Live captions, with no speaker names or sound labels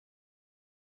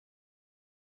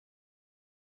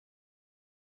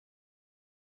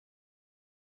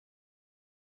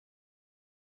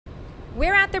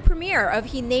We're at the premiere of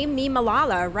He Named Me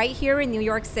Malala right here in New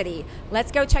York City. Let's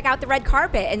go check out the red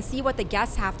carpet and see what the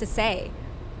guests have to say.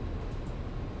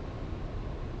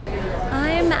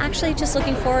 I'm actually just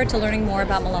looking forward to learning more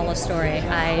about Malala's story.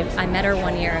 I met her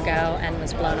 1 year ago and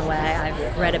was blown away.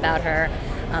 I've read about her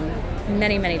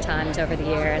many times over the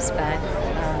years,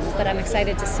 but I'm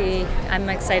excited to see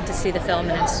the film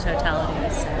in its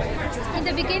totality. So. In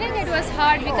the beginning it was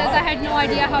hard because I had no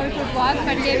idea how it would work,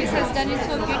 but Davis has done it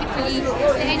so beautifully.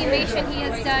 The animation he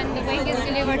has done, the way he has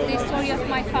delivered the story of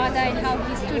my father and how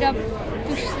he stood up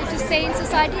to say in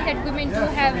society that women do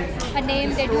have a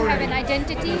name, they do have an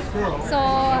identity. So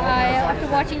after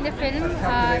watching the film,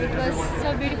 it was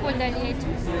so beautiful that it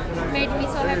made me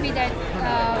so happy that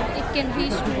it can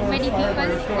reach to many people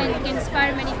and can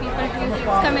inspire many people to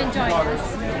come and join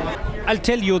us. I'll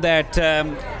tell you that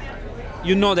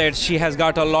you know that she has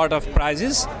got a lot of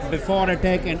prizes before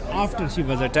attack and after she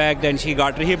was attacked, and she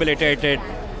got rehabilitated,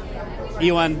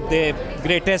 even the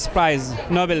greatest prize,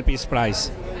 Nobel Peace Prize.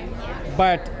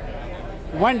 But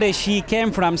one day she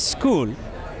came from school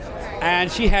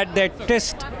and she had that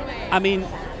test,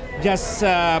 just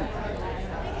a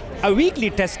weekly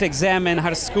test exam in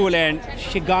her school, and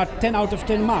she got 10 out of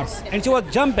 10 marks. And she was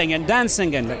jumping and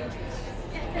dancing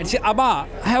and she, Abba,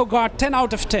 I have got 10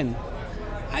 out of 10.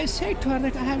 I said to her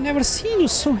that I have never seen you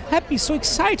so happy, so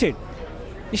excited.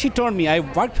 She told me, I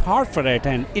worked hard for it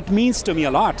and it means to me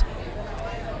a lot.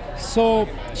 So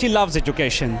she loves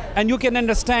education. And you can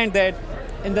understand that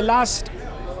in the last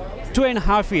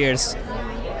 2.5 years,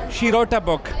 she wrote a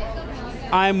book,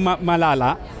 I'm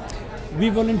Malala. We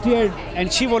volunteered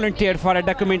and she volunteered for a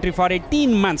documentary for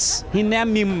 18 months. He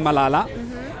named me Malala.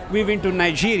 We went to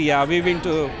Nigeria, we went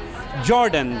to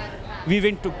Jordan, we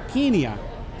went to Kenya.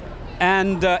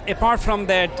 And apart from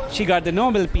that, she got the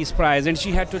Nobel Peace Prize and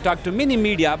she had to talk to many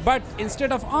media. But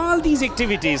instead of all these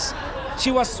activities, she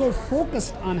was so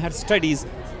focused on her studies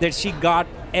that she got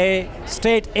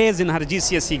straight A's in her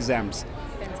GCSE exams.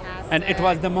 Fantastic. And it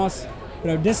was the most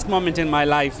proudest moment in my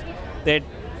life that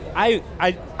I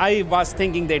was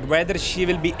thinking that whether she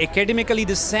will be academically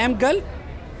the same girl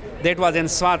that was in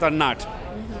SWAT or not.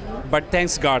 But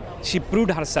thanks God, she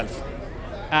proved herself.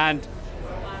 And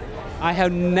I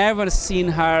have never seen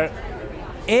her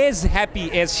as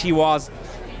happy as she was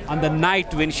on the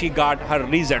night when she got her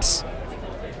results.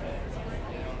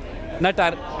 Not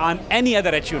on any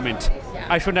other achievement.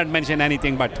 I should not mention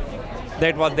anything, but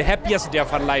that was the happiest day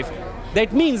of her life.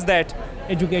 That means that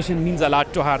education means a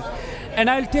lot to her. And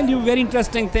I'll tell you a very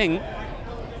interesting thing.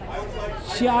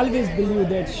 She always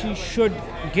believed that she should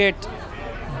get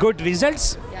good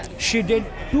results. She did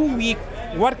 2-week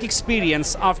work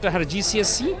experience after her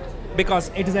GCSE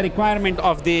because it is a requirement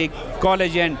of the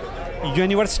college and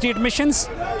university admissions.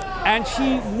 And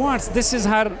she wants, this is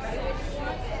her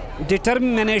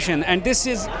determination, and this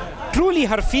is truly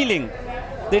her feeling,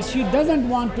 that she doesn't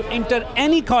want to enter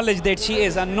any college that she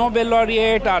is a Nobel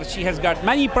laureate or she has got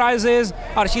many prizes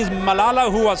or she's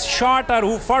Malala who was shot or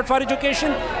who fought for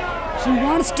education. She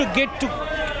wants to get to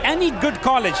any good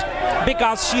college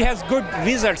because she has good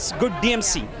results, good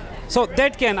DMC. So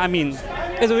that can,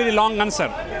 is a very long answer.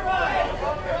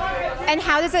 And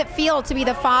how does it feel to be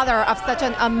the father of such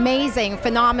an amazing,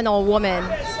 phenomenal woman?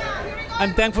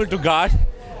 I'm thankful to God.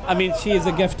 She is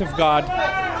a gift of God,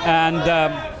 and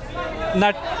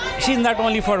she's not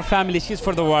only for family, she's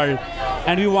for the world.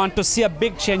 And we want to see a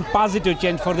big change, positive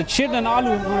change for the children all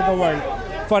over the world,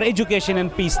 for education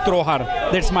and peace through her.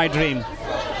 That's my dream.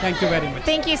 Thank you very much.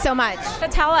 Thank you so much. So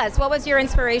tell us, what was your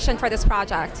inspiration for this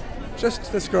project?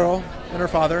 Just this girl and her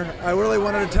father. I really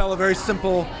wanted to tell a very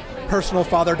simple, personal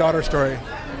father-daughter story.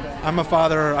 I'm a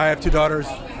father, I have 2 daughters,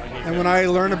 and when I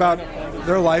learn about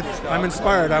their life, I'm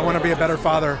inspired. I want to be a better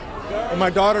father. And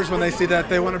my daughters, when they see that,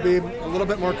 they want to be a little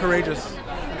bit more courageous.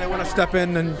 And they want to step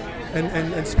in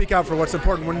and speak out for what's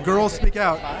important. When girls speak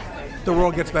out, the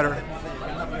world gets better.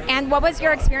 And what was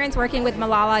your experience working with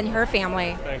Malala and her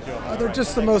family? They're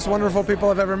just the most wonderful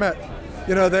people I've ever met.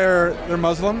 You know, they're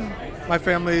Muslim. My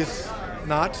family's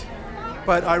not.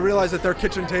 But I realize that their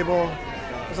kitchen table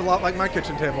is a lot like my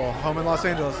kitchen table, home in Los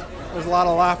Angeles. There's a lot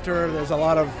of laughter, there's a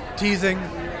lot of teasing,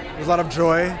 there's a lot of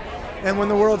joy. And when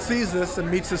the world sees this and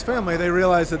meets this family, they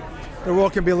realize that the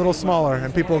world can be a little smaller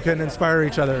and people can inspire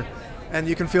each other. And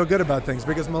you can feel good about things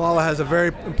because Malala has a very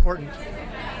important,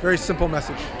 very simple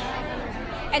message.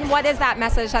 And what is that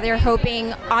message that you're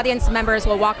hoping audience members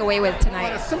will walk away with tonight?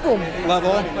 At a simple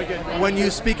level, when you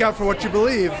speak out for what you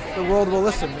believe, the world will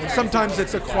listen. And sometimes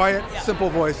it's a quiet, simple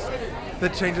voice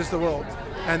that changes the world.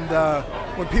 And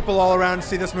when people all around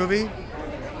see this movie,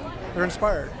 they're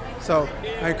inspired. So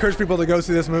I encourage people to go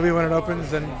see this movie when it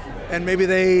opens, and maybe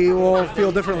they will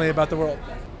feel differently about the world.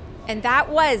 And that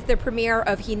was the premiere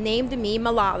of He Named Me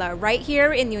Malala right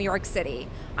here in New York City.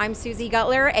 I'm Susie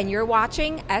Gutler, and you're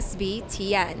watching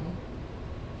SVTN.